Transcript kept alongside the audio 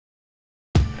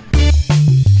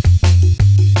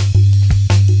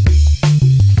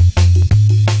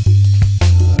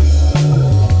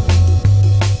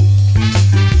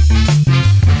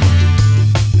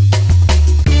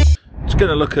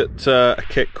to look at a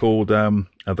kit called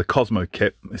the Cosmo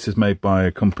Kit. This is made by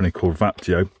a company called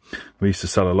Vaptio. We used to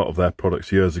sell a lot of their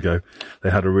products years ago. They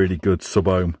had a really good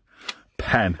sub-ohm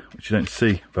pen, which you don't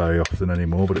see very often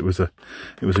anymore, but it was a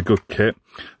good kit.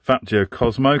 Vaptio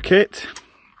Cosmo Kit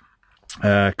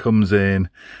comes in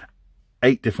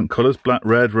 8 different colours: black,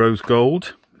 red, rose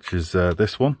gold, which is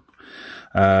this one,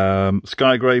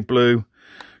 sky grey, blue,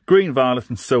 green, violet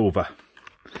and silver.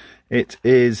 It's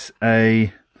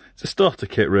a starter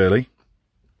kit really.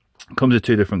 Comes with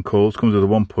 2 different coils. Comes with a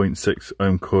 1.6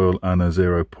 ohm coil and a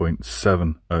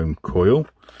 0.7 ohm coil.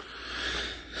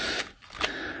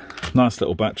 Nice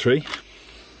little battery.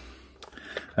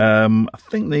 I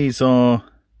think these are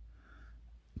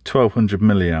 1200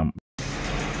 milliamp.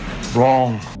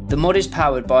 Wrong. The mod is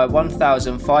powered by a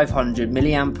 1500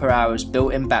 milliamp hours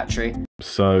built-in battery.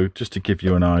 So just to give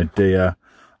you an idea,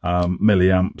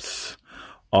 milliamps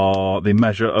are the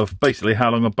measure of basically how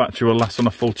long a battery will last on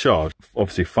a full charge.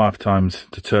 Obviously 5 times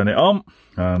to turn it on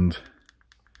and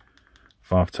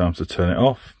 5 times to turn it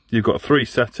off. You've got 3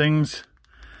 settings.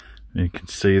 You can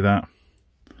see that: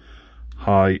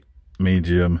 high,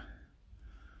 medium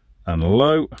and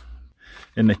low.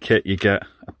 In the kit you get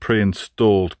a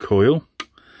pre-installed coil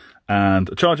and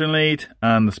a charging lead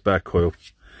and the spare coil,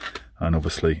 and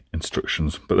obviously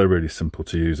instructions, but they're really simple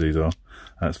to use. These are.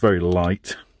 It's very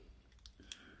light.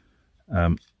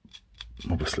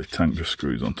 Obviously tank just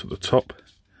screws onto the top,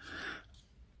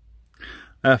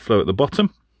 airflow at the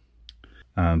bottom,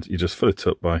 and you just fill it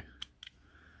up by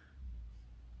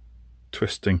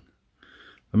twisting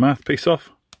the mouthpiece off.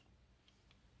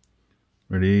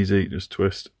 Really easy, just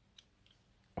twist,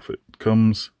 off it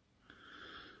comes.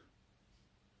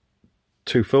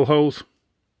 2 fill holes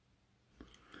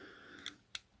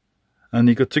and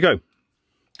you're good to go.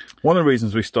 One of the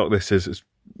reasons we stock this is it's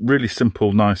really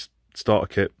simple, nice starter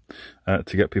kit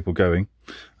to get people going,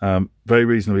 very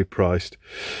reasonably priced,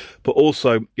 but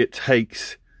also it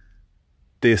takes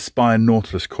the Aspire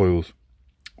Nautilus coils,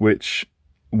 which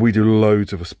we do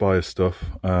loads of Aspire stuff,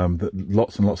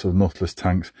 lots and lots of Nautilus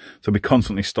tanks, so we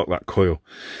constantly stock that coil.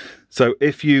 So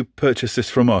if you purchase this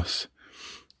from us,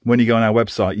 when you go on our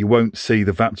website you won't see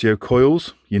the Vaptio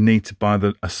coils. You need to buy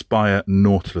the Aspire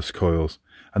Nautilus coils,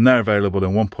 and they're available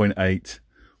in 1.8,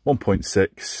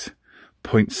 1.6,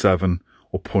 0.7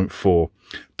 or 0.4.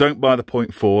 Don't buy the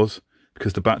 0.4s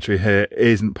because the battery here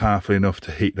isn't powerful enough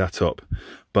to heat that up,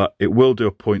 but it will do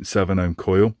a 0.7 ohm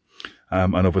coil,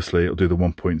 and obviously it'll do the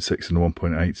 1.6 and the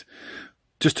 1.8.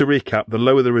 Just to recap, the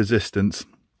lower the resistance,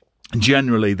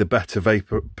 generally the better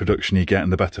vapor production you get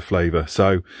and the better flavour.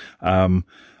 So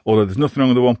although there's nothing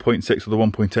wrong with the 1.6 or the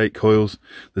 1.8 coils,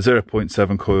 the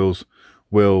 0.7 coils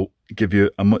will give you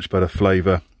a much better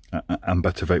flavour and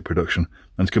better vape production,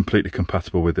 and it's completely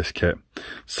compatible with this kit.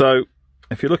 So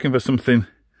if you're looking for something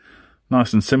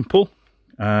nice and simple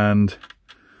and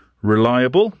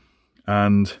reliable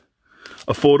and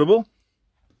affordable,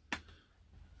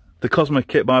 the Cosmo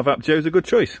Kit by Vaptio is a good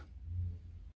choice.